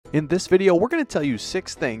In this video, we're going to tell you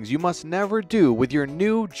 6 things you must never do with your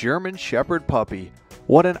new German Shepherd puppy.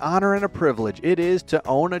 What an honor and a privilege it is to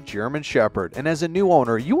own a German Shepherd, and as a new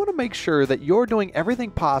owner, you want to make sure that you're doing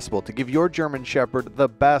everything possible to give your German Shepherd the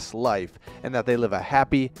best life, and that they live a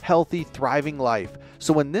happy, healthy, thriving life.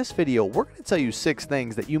 So in this video, we're going to tell you 6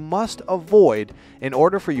 things that you must avoid in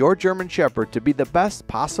order for your German Shepherd to be the best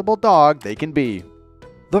possible dog they can be.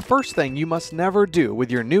 The first thing you must never do with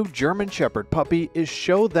your new German Shepherd puppy is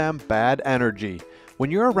show them bad energy. When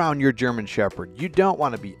you're around your German Shepherd, you don't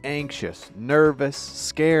want to be anxious, nervous,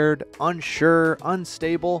 scared, unsure,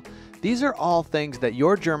 unstable. These are all things that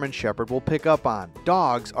your German Shepherd will pick up on.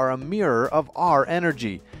 Dogs are a mirror of our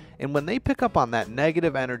energy. And when they pick up on that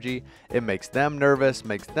negative energy, it makes them nervous,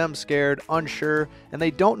 makes them scared, unsure, and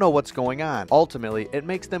they don't know what's going on. Ultimately, it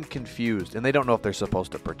makes them confused, and they don't know if they're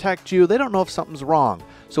supposed to protect you. They don't know if something's wrong.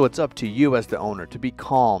 So it's up to you as the owner to be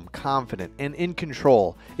calm, confident, and in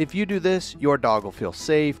control. If you do this, your dog will feel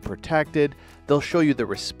safe, protected. They'll show you the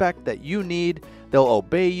respect that you need. They'll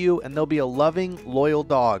obey you, and they'll be a loving, loyal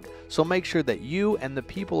dog. So make sure that you and the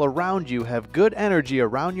people around you have good energy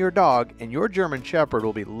around your dog, and your German Shepherd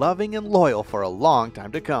will be loving and loyal for a long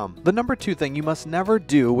time to come. The number 2 thing you must never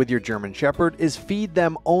do with your German Shepherd is feed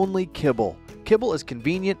them only kibble. Kibble is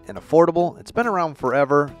convenient and affordable. It's been around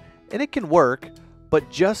forever, and it can work. But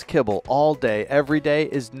just kibble all day, every day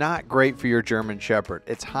is not great for your German Shepherd.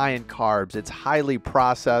 It's high in carbs, it's highly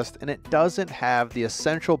processed, and it doesn't have the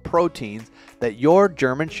essential proteins that your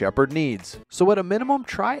German Shepherd needs. So at a minimum,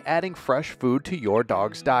 try adding fresh food to your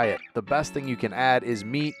dog's diet. The best thing you can add is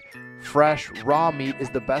meat. Fresh, raw meat is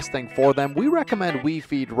the best thing for them. We recommend We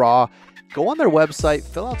Feed Raw. Go on their website,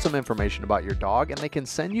 fill out some information about your dog, and they can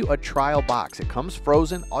send you a trial box. It comes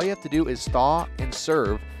frozen. All you have to do is thaw and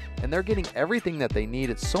serve, and they're getting everything that they need.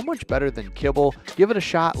 It's so much better than kibble. Give it a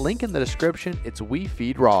shot. Link in the description. It's We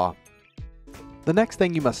Feed Raw. The next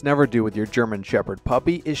thing you must never do with your German Shepherd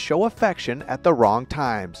puppy is show affection at the wrong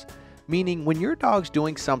times. Meaning, when your dog's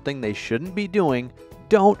doing something they shouldn't be doing,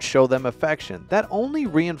 don't show them affection. That only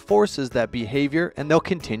reinforces that behavior, and they'll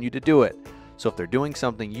continue to do it. So if they're doing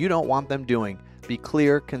something you don't want them doing, be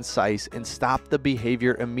clear, concise, and stop the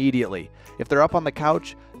behavior immediately. If they're up on the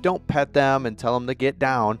couch, don't pet them and tell them to get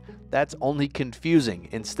down. That's only confusing.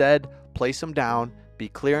 Instead, place them down, be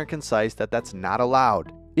clear and concise that that's not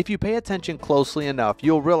allowed. If you pay attention closely enough,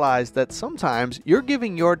 you'll realize that sometimes you're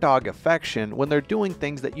giving your dog affection when they're doing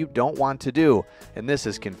things that you don't want to do. And this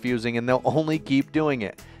is confusing, and they'll only keep doing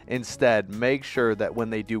it. Instead, make sure that when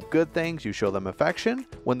they do good things, you show them affection.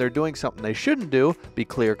 When they're doing something they shouldn't do, be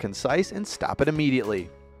clear, concise, and stop it immediately.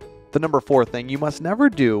 The number 4 thing you must never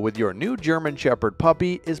do with your new German Shepherd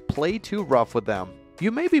puppy is play too rough with them.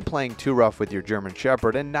 You may be playing too rough with your German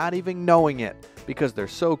Shepherd and not even knowing it, because they're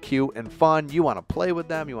so cute and fun. You want to play with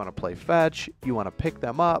them, you want to play fetch, you want to pick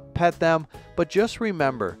them up, pet them, but just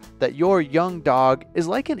remember that your young dog is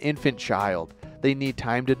like an infant child. They need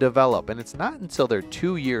time to develop, and it's not until they're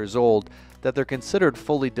 2 years old that they're considered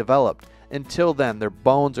fully developed. Until then, their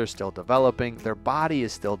bones are still developing, their body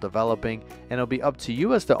is still developing, and it'll be up to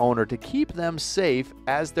you as the owner to keep them safe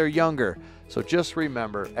as they're younger. So just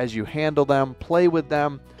remember, as you handle them, play with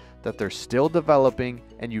them, that they're still developing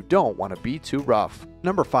and you don't want to be too rough.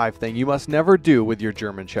 Number 5 thing you must never do with your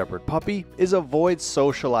German Shepherd puppy is avoid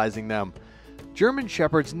socializing them. German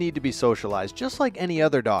Shepherds need to be socialized just like any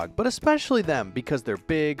other dog, but especially them because they're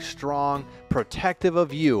big, strong, protective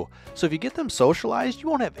of you. So if you get them socialized, you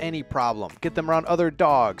won't have any problem. Get them around other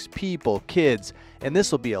dogs, people, kids, and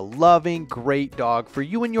this will be a loving, great dog for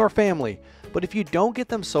you and your family. But if you don't get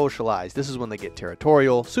them socialized, this is when they get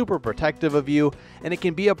territorial, super protective of you, and it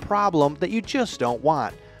can be a problem that you just don't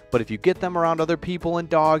want. But if you get them around other people and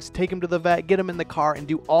dogs, take them to the vet, get them in the car, and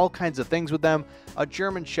do all kinds of things with them, a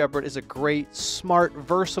German Shepherd is a great, smart,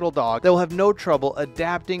 versatile dog that will have no trouble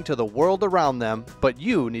adapting to the world around them, but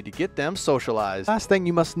you need to get them socialized. Last thing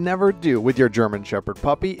you must never do with your German Shepherd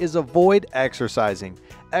puppy is avoid exercising.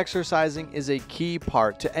 Exercising is a key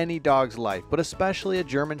part to any dog's life, but especially a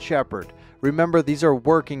German Shepherd. Remember, these are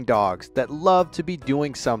working dogs that love to be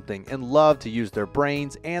doing something and love to use their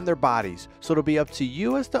brains and their bodies. So it'll be up to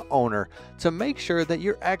you as the owner to make sure that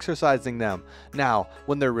you're exercising them. Now,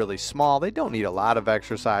 when they're really small, they don't need a lot of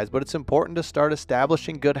exercise, but it's important to start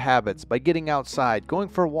establishing good habits by getting outside, going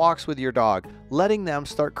for walks with your dog, letting them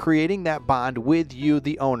start creating that bond with you,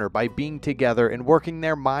 the owner, by being together and working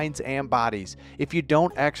their minds and bodies. If you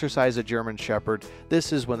don't exercise a German Shepherd,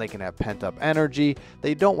 this is when they can have pent-up energy.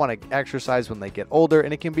 They don't want to exercise when they get older,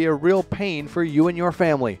 and it can be a real pain for you and your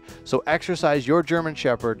family. So exercise your German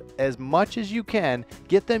Shepherd as much as you can,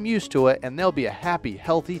 get them used to it, and they'll be a happy,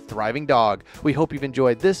 healthy, thriving dog. We hope you've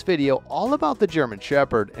enjoyed this video all about the German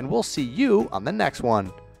Shepherd, and we'll see you on the next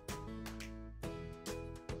one.